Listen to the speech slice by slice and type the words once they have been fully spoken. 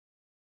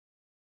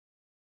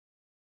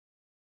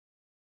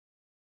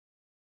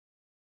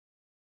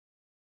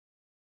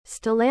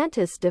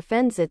Stellantis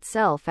defends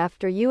itself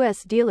after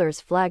U.S.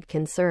 dealers flag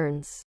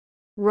concerns.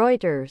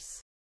 Reuters.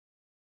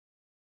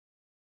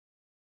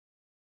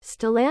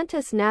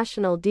 Stellantis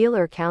National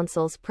Dealer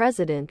Council's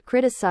president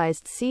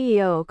criticized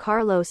CEO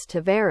Carlos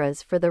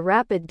Tavares for the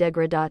rapid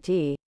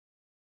degradation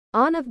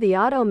of the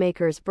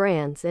automaker's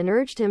brands and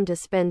urged him to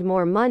spend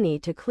more money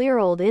to clear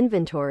old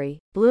inventory,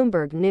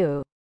 Bloomberg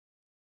News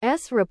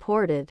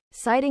reported,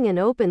 citing an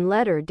open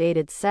letter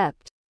dated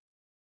Sept.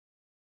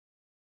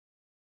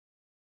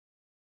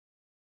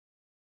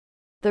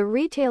 The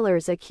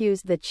retailers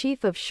accused the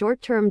chief of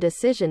short-term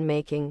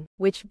decision-making,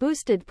 which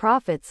boosted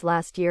profits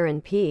last year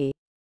and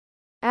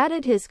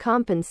added his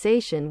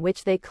compensation,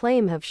 which they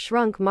claim have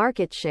shrunk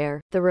market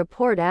share, the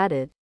report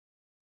added.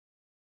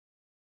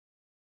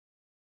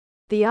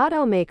 The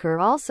automaker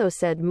also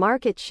said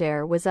market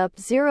share was up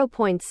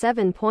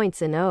 0.7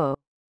 points in 0.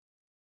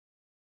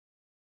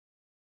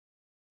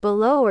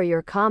 Below are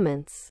your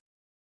comments.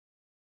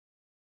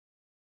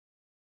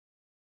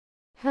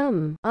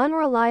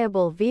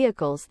 Unreliable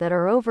vehicles that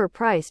are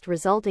overpriced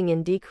resulting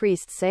in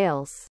decreased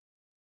sales.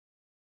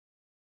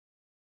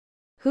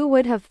 Who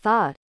would have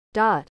thought?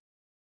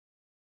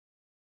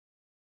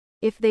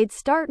 If they'd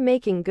start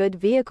making good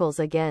vehicles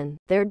again,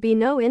 there'd be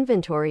no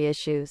inventory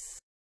issues.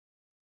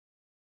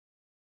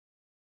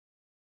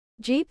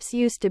 Jeeps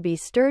used to be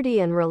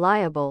sturdy and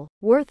reliable,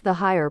 worth the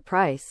higher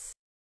price.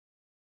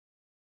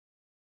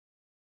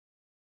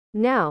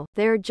 Now,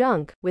 they're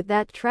junk, with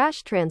that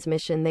trash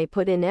transmission they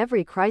put in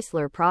every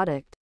Chrysler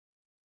product.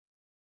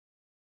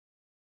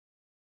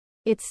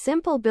 It's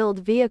simple build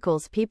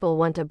vehicles people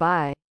want to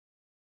buy.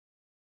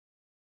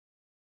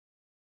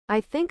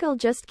 I think I'll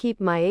just keep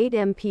my 8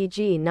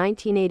 mpg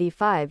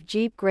 1985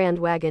 Jeep Grand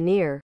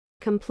Wagoneer,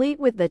 complete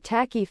with the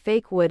tacky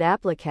fake wood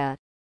applique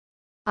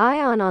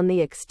ion on the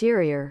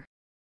exterior.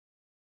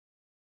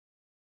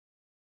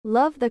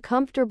 Love the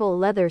comfortable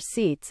leather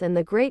seats and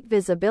the great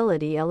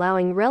visibility,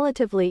 allowing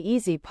relatively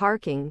easy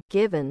parking,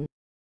 given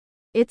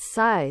its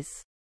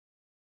size.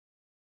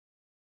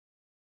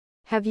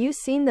 Have you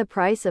seen the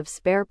price of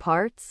spare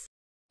parts?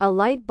 A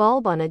light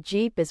bulb on a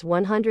Jeep is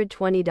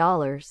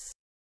 $120.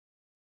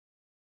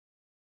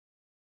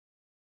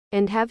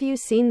 And have you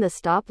seen the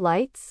stop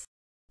lights?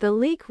 They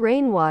leak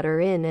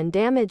rainwater in and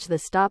damage the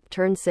stop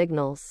turn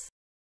signals.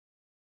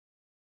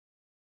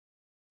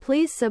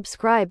 Please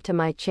subscribe to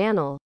my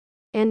channel.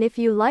 And if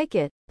you like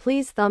it,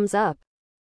 please thumbs up.